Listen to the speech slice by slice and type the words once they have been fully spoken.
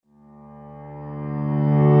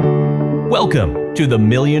Welcome to the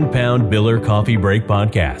Million Pound Biller Coffee Break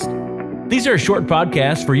Podcast. These are short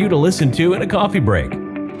podcasts for you to listen to in a coffee break,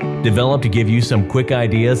 developed to give you some quick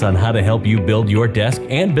ideas on how to help you build your desk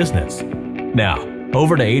and business. Now,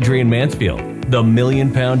 over to Adrian Mansfield, the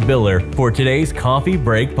Million Pound Biller, for today's Coffee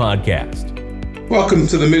Break Podcast. Welcome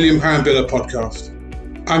to the Million Pound Biller Podcast.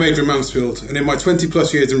 I'm Adrian Mansfield, and in my 20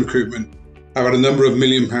 plus years in recruitment, I've had a number of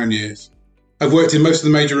million-pound years. I've worked in most of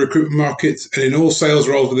the major recruitment markets and in all sales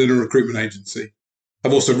roles within a recruitment agency.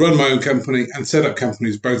 I've also run my own company and set up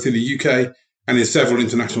companies both in the UK and in several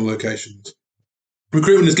international locations.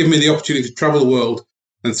 Recruitment has given me the opportunity to travel the world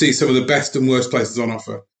and see some of the best and worst places on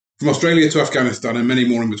offer, from Australia to Afghanistan and many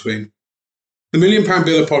more in between. The Million Pound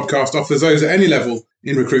Biller Podcast offers those at any level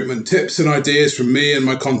in recruitment tips and ideas from me and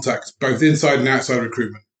my contacts, both inside and outside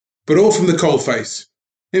recruitment, but all from the coalface.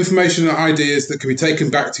 Information and ideas that can be taken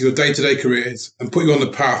back to your day-to-day careers and put you on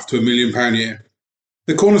the path to £1 million year.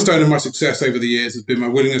 The cornerstone of my success over the years has been my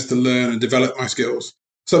willingness to learn and develop my skills,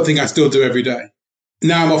 something I still do every day.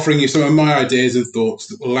 Now I'm offering you some of my ideas and thoughts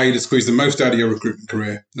that will allow you to squeeze the most out of your recruitment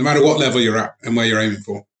career, no matter what level you're at and where you're aiming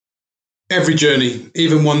for. Every journey,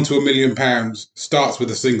 even one to £1 million, starts with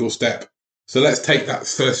a single step. So let's take that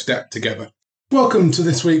first step together. Welcome to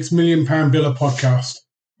this week's Million Pound Biller Podcast.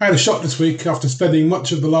 I had a shock this week after spending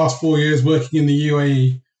much of the last 4 years working in the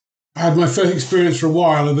UAE. I had my first experience for a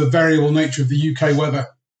while of the variable nature of the UK weather.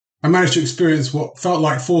 I managed to experience what felt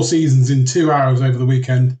like 4 seasons in 2 hours over the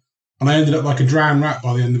weekend, and I ended up like a drowned rat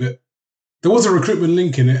by the end of it. There was a recruitment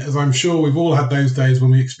link in it, as I'm sure we've all had those days when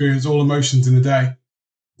we experience all emotions in a day,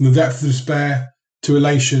 from the depth of despair to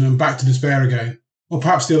elation and back to despair again, or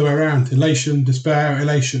perhaps the other way around, elation, despair,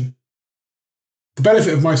 elation. The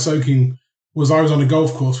benefit of my soaking was I was on a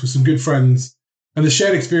golf course with some good friends, and the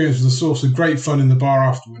shared experience was a source of great fun in the bar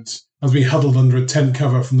afterwards, as we huddled under a tent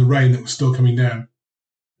cover from the rain that was still coming down.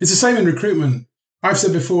 It's the same in recruitment. I've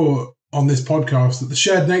said before on this podcast that the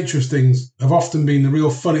shared nature of things have often been the real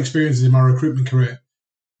fun experiences in my recruitment career,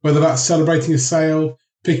 whether that's celebrating a sale,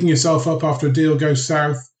 picking yourself up after a deal goes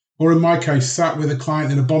south, or in my case, sat with a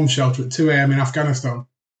client in a bomb shelter at 2 a.m. in Afghanistan.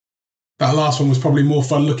 That last one was probably more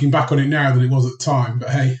fun looking back on it now than it was at the time, but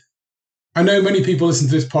hey. I know many people listening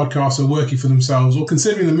to this podcast are working for themselves or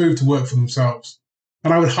considering the move to work for themselves,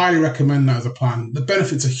 and I would highly recommend that as a plan. The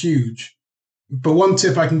benefits are huge. But one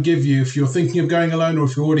tip I can give you if you're thinking of going alone or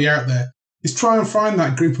if you're already out there is try and find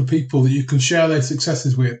that group of people that you can share their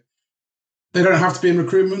successes with. They don't have to be in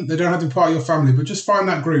recruitment, they don't have to be part of your family, but just find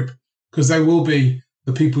that group, because they will be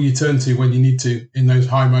the people you turn to when you need to in those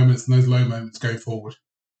high moments and those low moments going forward.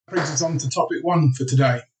 That brings us on to topic 1 for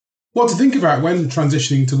today. What to think about when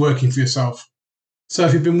transitioning to working for yourself. So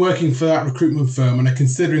if you've been working for that recruitment firm and are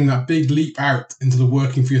considering that big leap out into the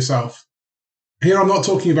working for yourself. Here I'm not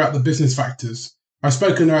talking about the business factors. I've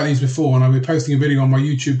spoken about these before and I'll be posting a video on my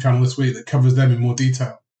YouTube channel this week that covers them in more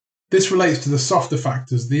detail. This relates to the softer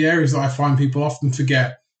factors, the areas that I find people often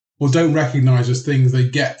forget or don't recognise as things they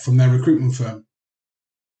get from their recruitment firm.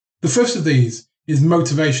 The first of these is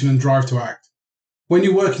motivation and drive to act. When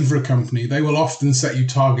you're working for a company, they will often set you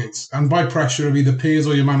targets, and by pressure of either peers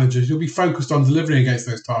or your managers, you'll be focused on delivering against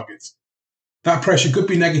those targets. That pressure could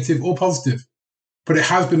be negative or positive, but it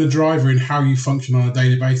has been a driver in how you function on a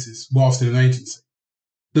daily basis whilst in an agency.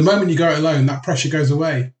 The moment you go it alone, that pressure goes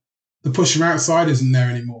away. The push from outside isn't there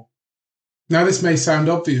anymore. Now, this may sound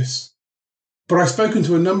obvious, but I've spoken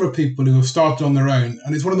to a number of people who have started on their own,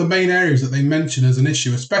 and it's one of the main areas that they mention as an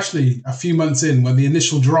issue, especially a few months in when the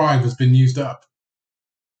initial drive has been used up.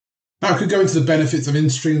 Now, I could go into the benefits of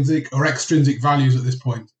intrinsic or extrinsic values at this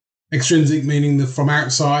point. Extrinsic meaning the from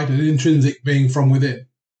outside and intrinsic being from within.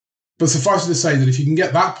 But suffice it to say that if you can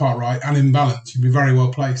get that part right and in balance, you'll be very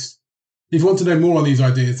well placed. If you want to know more on these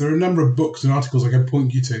ideas, there are a number of books and articles I can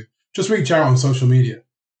point you to. Just reach out on social media.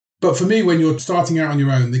 But for me, when you're starting out on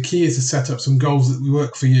your own, the key is to set up some goals that will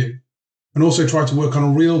work for you and also try to work on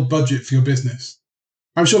a real budget for your business.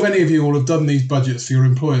 I'm sure many of you will have done these budgets for your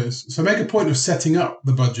employers, so make a point of setting up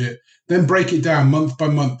the budget, then break it down month by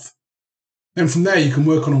month. Then from there you can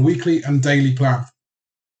work on a weekly and daily plan.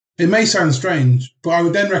 It may sound strange, but I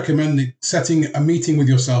would then recommend setting a meeting with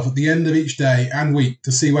yourself at the end of each day and week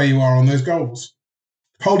to see where you are on those goals.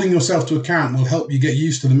 Holding yourself to account will help you get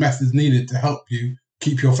used to the methods needed to help you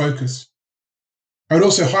keep your focus. I would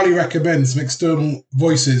also highly recommend some external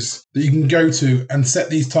voices that you can go to and set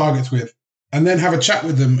these targets with, and then have a chat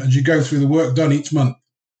with them as you go through the work done each month.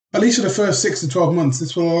 At least for the first 6 to 12 months,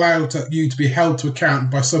 this will allow you to be held to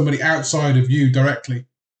account by somebody outside of you directly,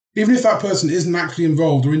 even if that person isn't actually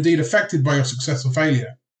involved or indeed affected by your success or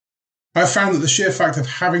failure. I've found that the sheer fact of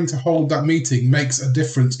having to hold that meeting makes a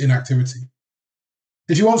difference in activity.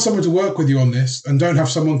 If you want someone to work with you on this and don't have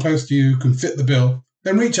someone close to you who can fit the bill,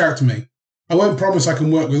 then reach out to me. I won't promise I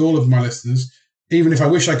can work with all of my listeners, even if I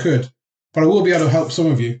wish I could, but I will be able to help some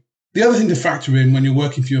of you. The other thing to factor in when you're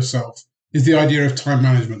working for yourself is the idea of time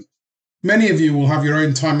management. Many of you will have your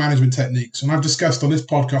own time management techniques, and I've discussed on this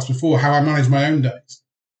podcast before how I manage my own days.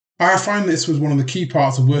 I find this was one of the key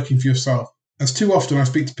parts of working for yourself, as too often I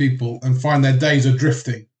speak to people and find their days are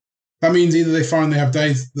drifting. That means either they find they have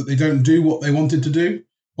days that they don't do what they wanted to do,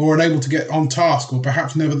 or are unable to get on task, or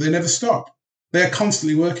perhaps they never stop. They are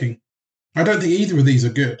constantly working. I don't think either of these are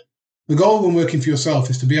good. The goal when working for yourself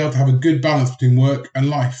is to be able to have a good balance between work and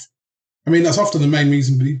life. I mean, that's often the main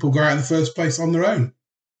reason people go out in the first place on their own.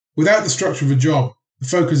 Without the structure of a job, the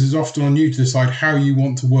focus is often on you to decide how you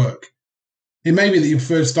want to work. It may be that you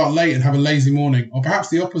prefer to start late and have a lazy morning, or perhaps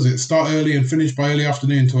the opposite, start early and finish by early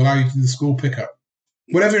afternoon to allow you to do the school pickup.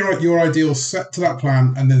 Whatever your ideal, set to that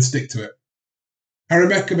plan and then stick to it. I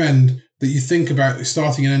recommend that you think about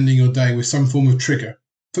starting and ending your day with some form of trigger.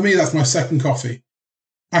 For me, that's my second coffee.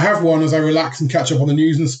 I have one as I relax and catch up on the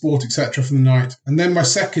news and sport, etc. for the night, and then my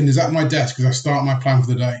second is at my desk as I start my plan for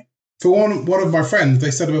the day. For one of my friends,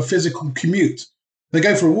 they set up a physical commute. They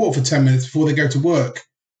go for a walk for 10 minutes before they go to work,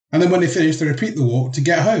 and then when they finish, they repeat the walk to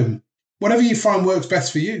get home. Whatever you find works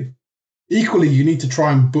best for you. Equally, you need to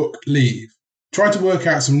try and book leave. Try to work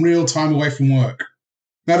out some real time away from work.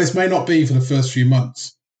 Now, this may not be for the first few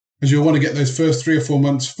months, as you'll want to get those first 3 or 4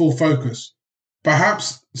 months full focus.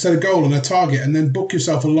 Perhaps set a goal and a target and then book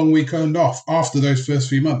yourself a long weekend off after those first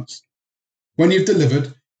few months. When you've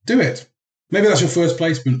delivered, do it. Maybe that's your first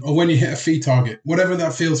placement or when you hit a fee target, whatever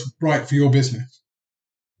that feels right for your business.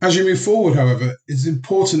 As you move forward, however, it's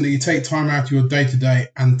important that you take time out of your day-to-day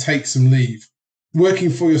and take some leave. Working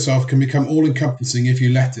for yourself can become all-encompassing if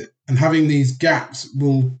you let it, and having these gaps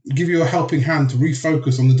will give you a helping hand to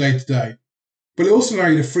refocus on the day-to-day. But it also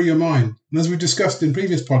allows you to free your mind, and as we've discussed in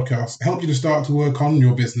previous podcasts, help you to start to work on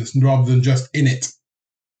your business rather than just in it.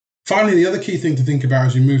 Finally, the other key thing to think about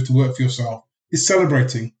as you move to work for yourself is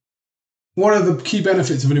celebrating. One of the key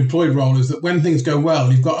benefits of an employed role is that when things go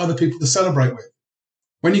well, you've got other people to celebrate with.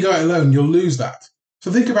 When you go it alone, you'll lose that.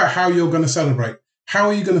 So think about how you're going to celebrate. How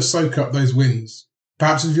are you going to soak up those wins?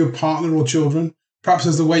 Perhaps with your partner or children. Perhaps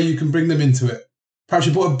there's the way you can bring them into it. Perhaps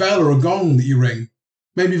you bought a bell or a gong that you ring.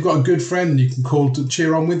 Maybe you've got a good friend you can call to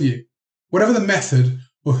cheer on with you. Whatever the method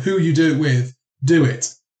or who you do it with, do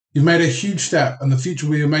it. You've made a huge step and the future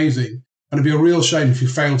will be amazing, and it'd be a real shame if you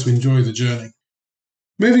fail to enjoy the journey.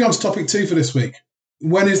 Moving on to topic 2 for this week.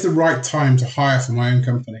 When is the right time to hire for my own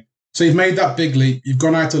company? So you've made that big leap, you've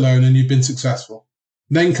gone out alone and you've been successful.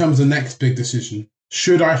 Then comes the next big decision.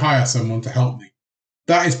 Should I hire someone to help me?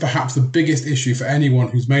 That is perhaps the biggest issue for anyone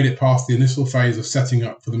who's made it past the initial phase of setting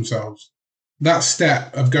up for themselves. That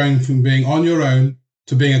step of going from being on your own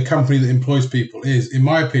to being a company that employs people is, in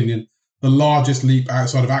my opinion, the largest leap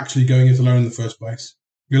outside of actually going it alone in the first place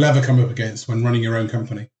you'll ever come up against when running your own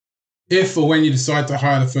company. If or when you decide to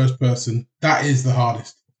hire the first person, that is the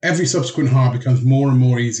hardest. Every subsequent hire becomes more and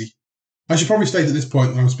more easy. I should probably state at this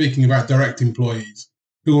point that I'm speaking about direct employees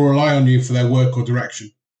who will rely on you for their work or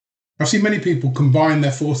direction. I've seen many people combine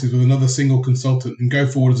their forces with another single consultant and go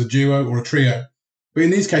forward as a duo or a trio, but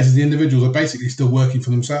in these cases the individuals are basically still working for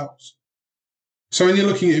themselves. So when you're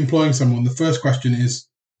looking at employing someone, the first question is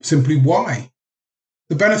simply why?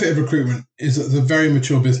 The benefit of recruitment is that it's a very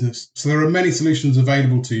mature business, so there are many solutions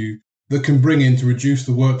available to you that can bring in to reduce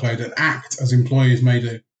the workload and act as employees may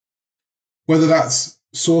do. Whether that's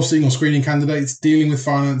sourcing or screening candidates, dealing with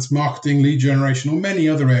finance, marketing, lead generation, or many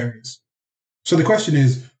other areas. So the question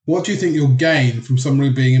is, what do you think you'll gain from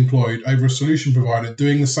somebody being employed over a solution provider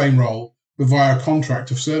doing the same role but via a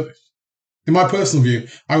contract of service? In my personal view,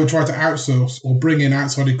 I would try to outsource or bring in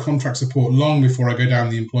outside contract support long before I go down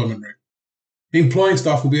the employment route. Employing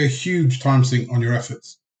staff will be a huge time sink on your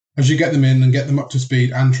efforts as you get them in and get them up to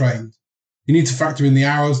speed and trained. You need to factor in the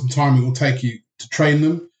hours and time it will take you to train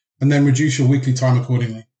them and then reduce your weekly time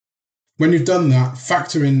accordingly. When you've done that,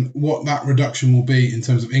 factor in what that reduction will be in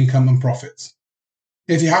terms of income and profits.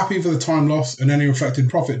 If you're happy for the time loss and any reflected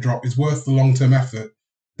profit drop is worth the long-term effort,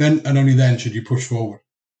 then and only then should you push forward.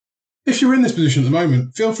 If you're in this position at the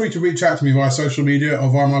moment, feel free to reach out to me via social media or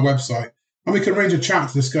via my website, and we can arrange a chat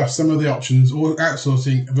to discuss some of the options or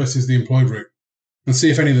outsourcing versus the employed route, and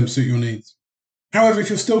see if any of them suit your needs. However, if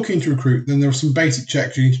you're still keen to recruit, then there are some basic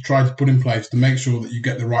checks you need to try to put in place to make sure that you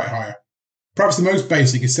get the right hire. Perhaps the most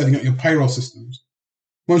basic is setting up your payroll systems.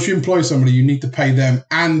 Once you employ somebody, you need to pay them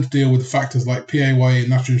and deal with the factors like PAYE and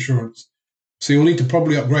national insurance. So you'll need to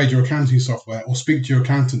probably upgrade your accounting software or speak to your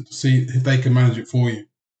accountant to see if they can manage it for you.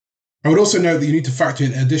 I would also note that you need to factor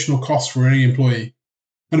in additional costs for any employee.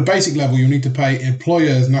 At a basic level, you'll need to pay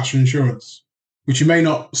employers' national insurance, which you may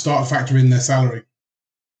not start to factor in their salary.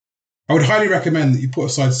 I would highly recommend that you put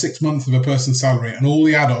aside 6 months of a person's salary and all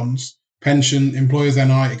the add-ons, pension, employer's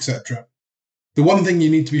NI, etc. The one thing you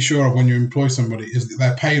need to be sure of when you employ somebody is that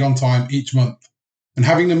they're paid on time each month, and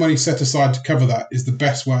having the money set aside to cover that is the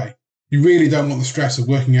best way. You really don't want the stress of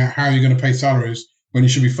working out how you're going to pay salaries when you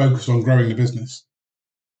should be focused on growing the business.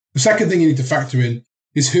 The second thing you need to factor in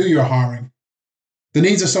is who you're hiring. The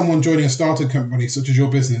needs of someone joining a startup company such as your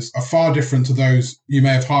business are far different to those you may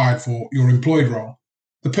have hired for your employed role.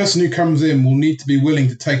 The person who comes in will need to be willing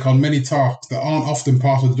to take on many tasks that aren't often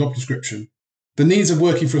part of the job description. The needs of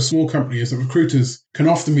working for a small company is that recruiters can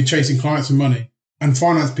often be chasing clients for money, and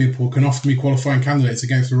finance people can often be qualifying candidates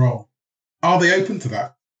against the role. Are they open to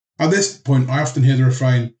that? At this point, I often hear the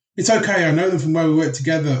refrain, "It's okay, I know them from where we work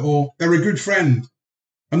together," or "They're a good friend."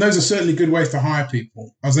 And those are certainly good ways to hire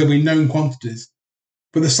people, as they'll be known quantities.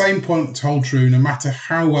 But the same points hold true no matter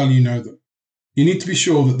how well you know them. You need to be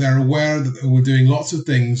sure that they're aware that they were doing lots of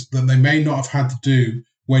things that they may not have had to do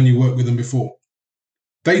when you worked with them before.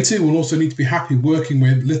 They too will also need to be happy working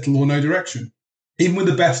with little or no direction. Even with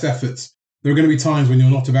the best efforts, there are going to be times when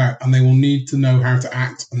you're not about, and they will need to know how to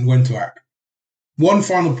act and when to act. One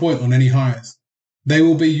final point on any hires. They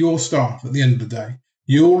will be your staff at the end of the day.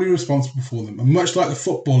 You'll be responsible for them, and much like the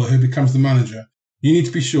footballer who becomes the manager, you need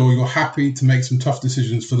to be sure you're happy to make some tough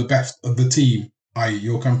decisions for the best of the team, i.e.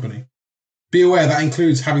 your company. Be aware that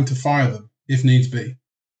includes having to fire them, if needs be.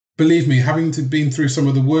 Believe me, having been through some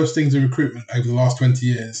of the worst things in recruitment over the last 20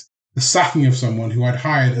 years, the sacking of someone who I'd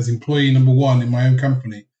hired as employee number one in my own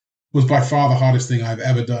company was by far the hardest thing I've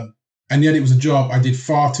ever done. And yet it was a job I did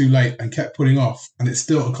far too late and kept putting off, and it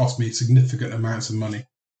still cost me significant amounts of money.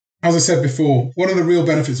 As I said before, one of the real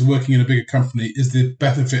benefits of working in a bigger company is the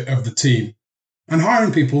benefit of the team. And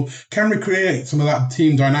hiring people can recreate some of that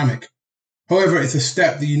team dynamic. However, it's a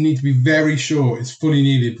step that you need to be very sure is fully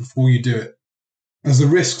needed before you do it, as the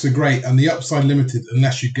risks are great and the upside limited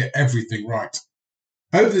unless you get everything right.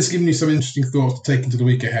 I hope this has given you some interesting thoughts to take into the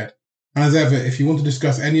week ahead. And as ever, if you want to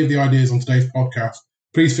discuss any of the ideas on today's podcast,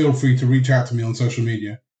 please feel free to reach out to me on social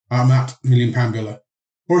media. I'm at @MillionPoundBiller.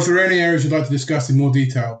 Or if there are any areas you'd like to discuss in more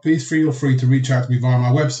detail, please feel free to reach out to me via my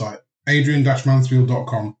website,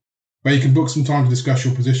 adrian-mansfield.com, where you can book some time to discuss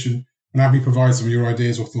your position and have me provide some of your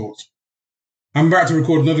ideas or thoughts. I'm about to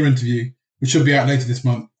record another interview, which should be out later this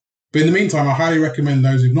month. But in the meantime, I highly recommend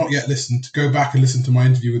those who've not yet listened to go back and listen to my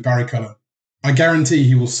interview with Barry Cullen. I guarantee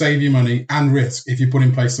he will save you money and risk if you put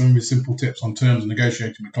in place some of his simple tips on terms of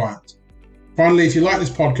negotiating with clients. Finally, if you like this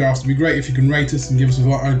podcast, it'd be great if you can rate us and give us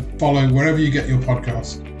a follow wherever you get your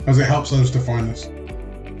podcasts, as it helps others to find us.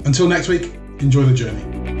 Until next week, enjoy the journey.